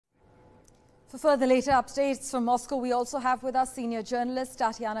For further later updates from Moscow, we also have with us senior journalist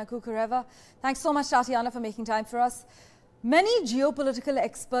Tatiana Kukhareva. Thanks so much, Tatiana, for making time for us. Many geopolitical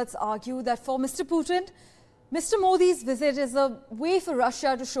experts argue that for Mr. Putin, Mr. Modi's visit is a way for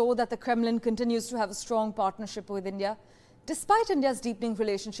Russia to show that the Kremlin continues to have a strong partnership with India, despite India's deepening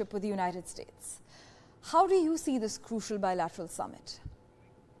relationship with the United States. How do you see this crucial bilateral summit?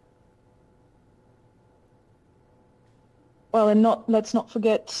 Well, and let's not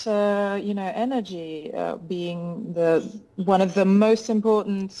forget, energy being one of the most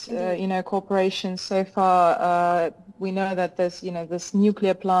important, corporations so far. We know that there's, this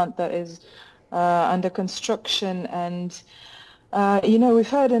nuclear plant that is under construction, and we've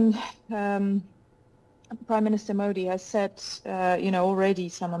heard Prime Minister Modi has set, already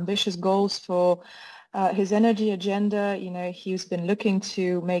some ambitious goals for his energy agenda. He's been looking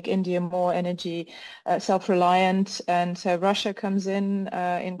to make India more energy self-reliant, and so Russia comes in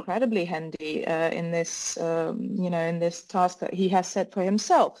incredibly handy in this, in this task that he has set for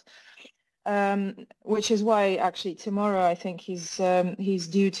himself. Which is why actually tomorrow I think he's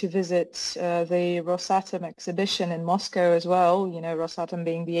due to visit the Rosatom exhibition in Moscow as well. Rosatom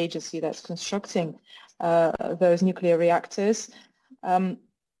being the agency that's constructing those nuclear reactors.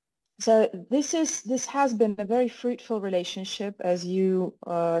 So this has been a very fruitful relationship, as you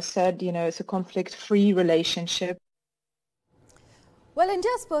said. It's a conflict-free relationship. Well,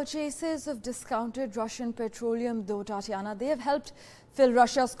 India's purchases of discounted Russian petroleum, though, Tatiana, they have helped fill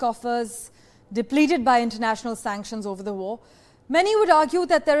Russia's coffers, depleted by international sanctions over the war. Many would argue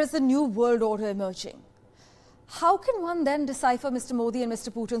that there is a new world order emerging. How can one then decipher Mr. Modi and Mr.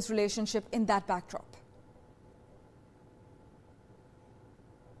 Putin's relationship in that backdrop?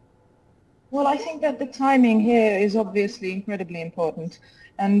 Well, I think that the timing here is obviously incredibly important.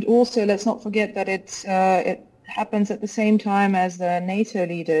 And also, let's not forget that it happens at the same time as the NATO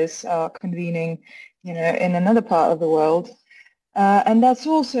leaders are convening, in another part of the world. And that's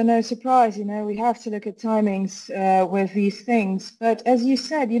also no surprise. We have to look at timings with these things. But as you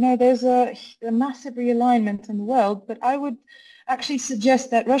said, there's a massive realignment in the world. But I would actually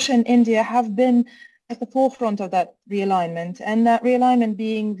suggest that Russia and India have been at the forefront of that realignment, and that realignment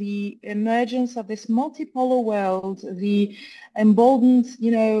being the emergence of this multipolar world, the emboldened,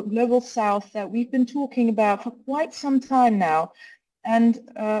 global south that we've been talking about for quite some time now, and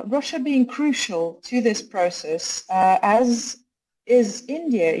Russia being crucial to this process, as is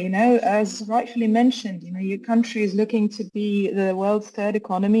India. As rightfully mentioned, your country is looking to be the world's third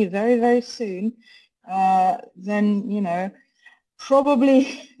economy very, very soon. Then,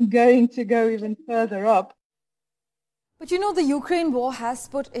 probably going to go even further up. But the Ukraine war has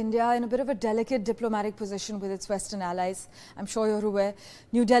put India in a bit of a delicate diplomatic position with its Western allies. I'm sure you're aware.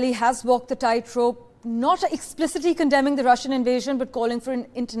 New Delhi has walked the tightrope, not explicitly condemning the Russian invasion, but calling for an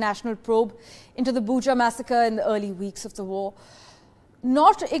international probe into the Bucha massacre in the early weeks of the war.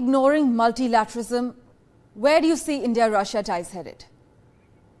 Not ignoring multilateralism, where do you see India-Russia ties headed?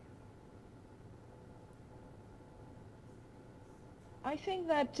 I think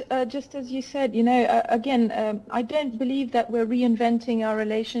that just as you said, again, I don't believe that we're reinventing our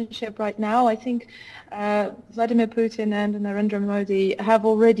relationship right now. I think Vladimir Putin and Narendra Modi have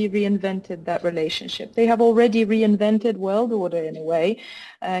already reinvented that relationship. They have already reinvented world order in a way,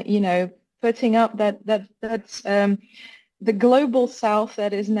 putting up that the global south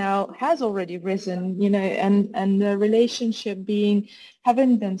that is now has already risen, and the relationship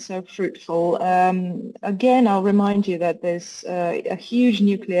haven't been so fruitful. Again, I'll remind you that there's a huge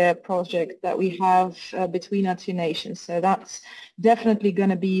nuclear project that we have between our two nations. So that's definitely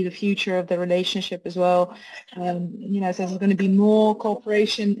going to be the future of the relationship as well. So there's going to be more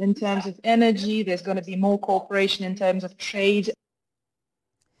cooperation in terms of energy. There's going to be more cooperation in terms of trade.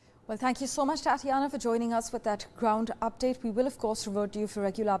 Well, thank you so much, Tatiana, for joining us with that ground update. We will, of course, revert to you for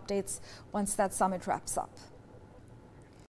regular updates once that summit wraps up.